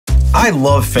I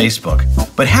love Facebook,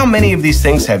 but how many of these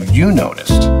things have you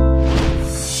noticed?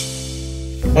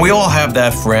 We all have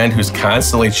that friend who's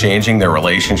constantly changing their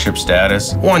relationship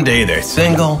status. One day they're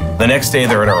single, the next day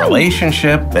they're in a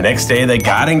relationship, the next day they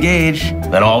got engaged,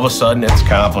 then all of a sudden it's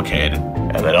complicated,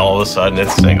 and then all of a sudden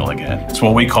it's single again. It's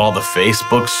what we call the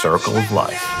Facebook circle of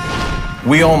life.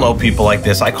 We all know people like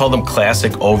this. I call them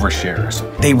classic oversharers.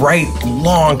 They write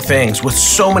long things with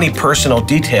so many personal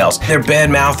details. They're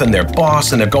bad-mouthing their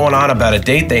boss and they're going on about a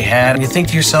date they had, and you think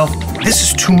to yourself, this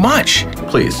is too much.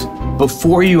 Please,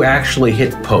 before you actually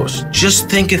hit post, just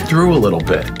think it through a little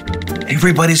bit.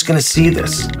 Everybody's gonna see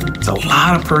this. It's a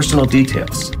lot of personal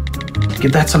details.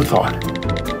 Give that some thought,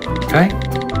 okay?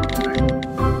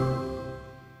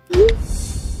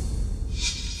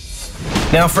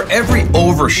 Now, for every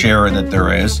oversharer that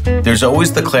there is, there's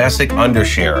always the classic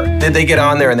undersharer. They get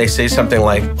on there and they say something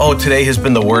like, oh, today has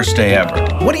been the worst day ever.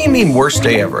 What do you mean worst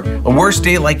day ever? A worst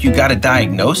day like you got a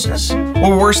diagnosis?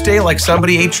 Or a worst day like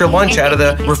somebody ate your lunch out of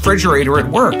the refrigerator at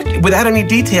work? Without any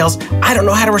details, I don't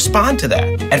know how to respond to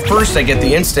that. At first, I get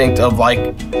the instinct of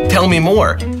like, tell me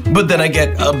more. But then I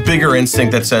get a bigger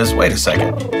instinct that says, wait a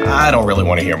second, I don't really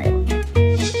want to hear more.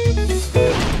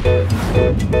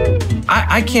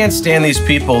 I can't stand these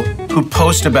people who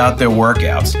post about their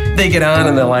workouts. They get on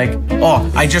and they're like, oh,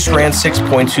 I just ran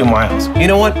 6.2 miles. You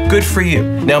know what? Good for you.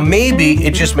 Now, maybe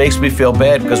it just makes me feel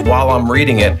bad because while I'm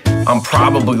reading it, I'm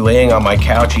probably laying on my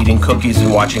couch eating cookies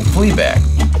and watching Fleabag.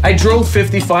 I drove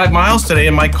 55 miles today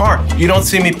in my car. You don't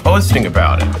see me posting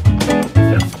about it.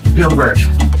 Feel great.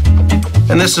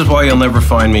 And this is why you'll never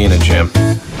find me in a gym.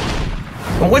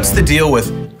 And what's the deal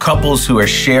with couples who are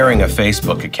sharing a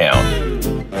Facebook account?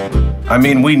 I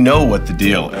mean, we know what the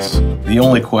deal is. The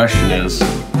only question is,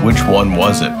 which one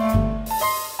was it?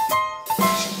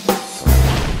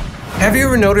 Have you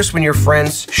ever noticed when your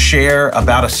friends share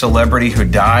about a celebrity who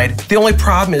died? The only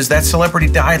problem is that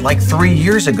celebrity died like 3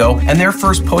 years ago, and they're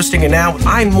first posting it now.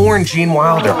 I mourn Gene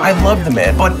Wilder. I love the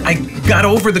man, but I got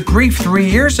over the grief 3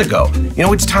 years ago. You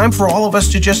know, it's time for all of us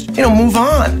to just, move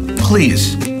on.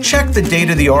 Please, check the date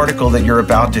of the article that you're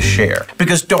about to share,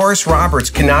 because Doris Roberts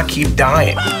cannot keep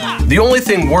dying. The only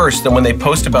thing worse than when they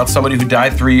post about somebody who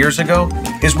died 3 years ago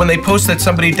is when they post that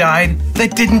somebody died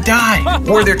that didn't die,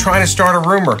 or they're trying to start a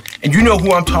rumor. And you know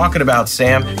who I'm talking about,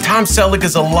 Sam. Tom Selleck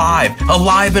is alive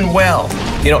and well.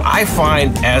 I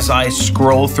find as I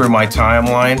scroll through my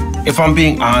timeline, if I'm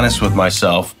being honest with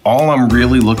myself, all I'm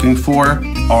really looking for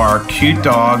are cute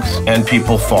dogs and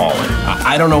people falling.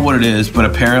 I don't know what it is, but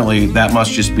apparently that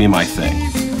must just be my thing.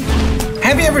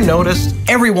 Have you ever noticed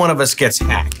every one of us gets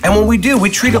hacked? And when we do, we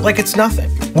treat it like it's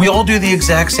nothing. We all do the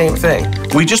exact same thing.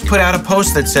 We just put out a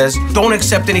post that says, don't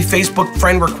accept any Facebook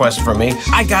friend requests from me.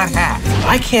 I got hacked.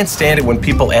 I can't stand it when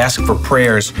people ask for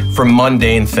prayers for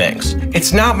mundane things.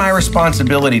 It's not my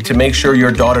responsibility to make sure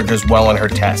your daughter does well on her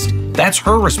test. That's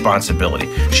her responsibility.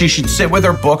 She should sit with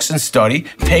her books and study,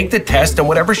 take the test, and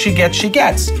whatever she gets, she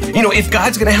gets. If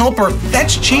God's gonna help her,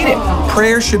 that's cheating.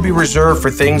 Prayer should be reserved for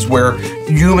things where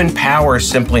human power is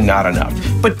simply not enough.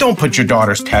 But don't put your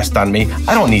daughter's test on me.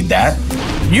 I don't need that.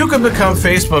 You can become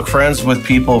Facebook friends with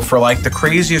people for like the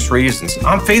craziest reasons.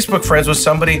 I'm Facebook friends with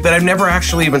somebody that I've never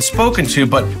actually even spoken to,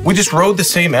 but we just rode the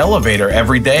same elevator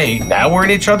every day. Now we're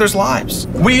in each other's lives.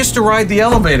 We used to ride the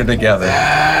elevator together.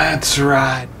 That's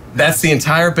right. That's the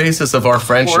entire basis of our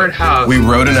friendship. Courthouse. We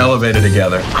rode an elevator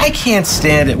together. I can't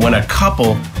stand it when a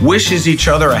couple wishes each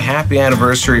other a happy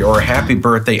anniversary or a happy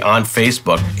birthday on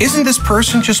Facebook. Isn't this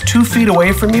person just 2 feet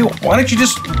away from you? Why don't you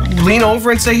just lean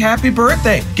over and say happy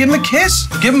birthday? Give them a kiss.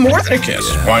 Give them more than a kiss.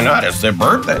 Why not? It's their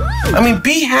birthday. I mean,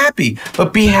 be happy,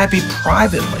 but be happy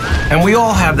privately. And we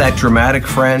all have that dramatic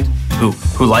friend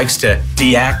who likes to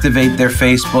deactivate their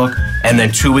Facebook, and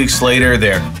then 2 weeks later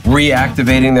they're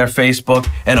reactivating their Facebook,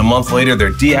 and a month later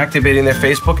they're deactivating their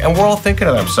Facebook, and we're all thinking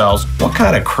to themselves, what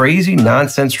kind of crazy,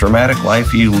 nonsense, dramatic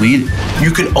life are you leading? You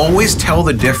can always tell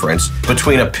the difference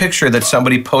between a picture that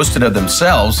somebody posted of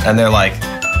themselves, and they're like,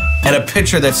 and a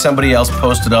picture that somebody else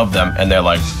posted of them, and they're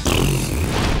like,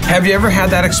 have you ever had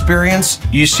that experience?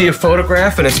 You see a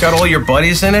photograph and it's got all your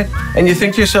buddies in it, and you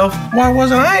think to yourself, why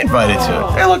wasn't I invited to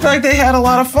it? They looked like they had a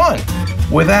lot of fun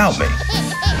without me.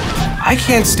 I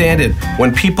can't stand it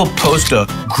when people post a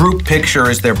group picture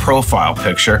as their profile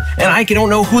picture, and I don't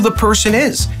know who the person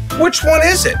is. Which one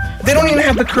is it? They don't even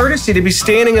have the courtesy to be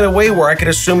standing in a way where I could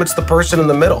assume it's the person in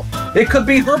the middle. It could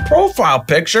be her profile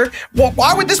picture. Well,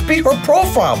 why would this be her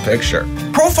profile picture?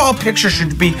 Profile picture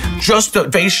should be just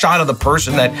a face shot of the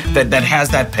person that has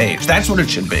that page. That's what it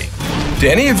should be. Do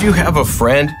any of you have a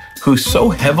friend who so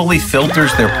heavily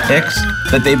filters their pics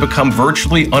that they become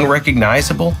virtually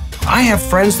unrecognizable? I have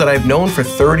friends that I've known for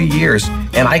 30 years,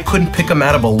 and I couldn't pick them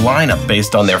out of a lineup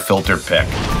based on their filter pick.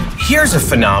 Here's a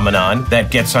phenomenon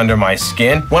that gets under my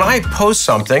skin. When I post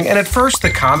something, and at first the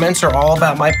comments are all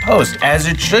about my post, as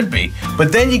it should be,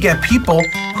 but then you get people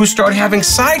who start having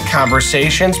side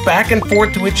conversations back and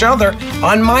forth to each other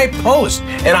on my post,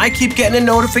 and I keep getting a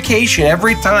notification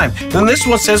every time. Then this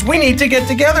one says, we need to get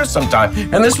together sometime,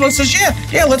 and this one says,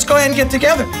 yeah, let's go ahead and get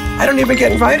together. I don't even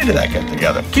get invited to that get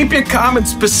together. Keep your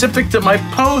comments specific to my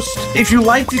post. If you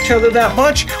liked each other that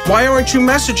much, why aren't you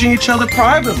messaging each other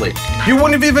privately? You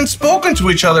wouldn't have even spoken to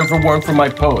each other if it weren't for my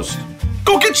post.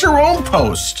 Go get your own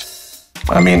post.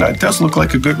 I mean, it does look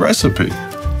like a good recipe.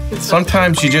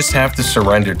 Sometimes you just have to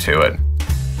surrender to it.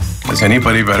 Has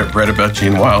anybody read about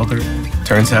Gene Wilder?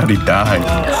 Turns out he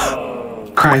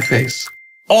died. Cry face.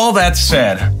 All that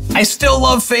said, I still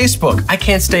love Facebook. I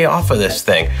can't stay off of this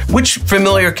thing. Which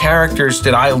familiar characters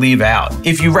did I leave out?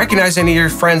 If you recognize any of your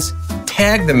friends,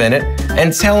 tag them in it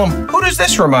and tell them, who does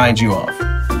this remind you of?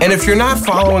 And if you're not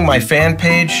following my fan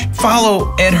page,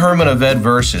 follow Ed Herman of Ed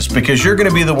Versus, because you're going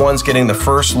to be the ones getting the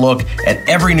first look at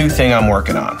every new thing I'm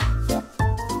working on.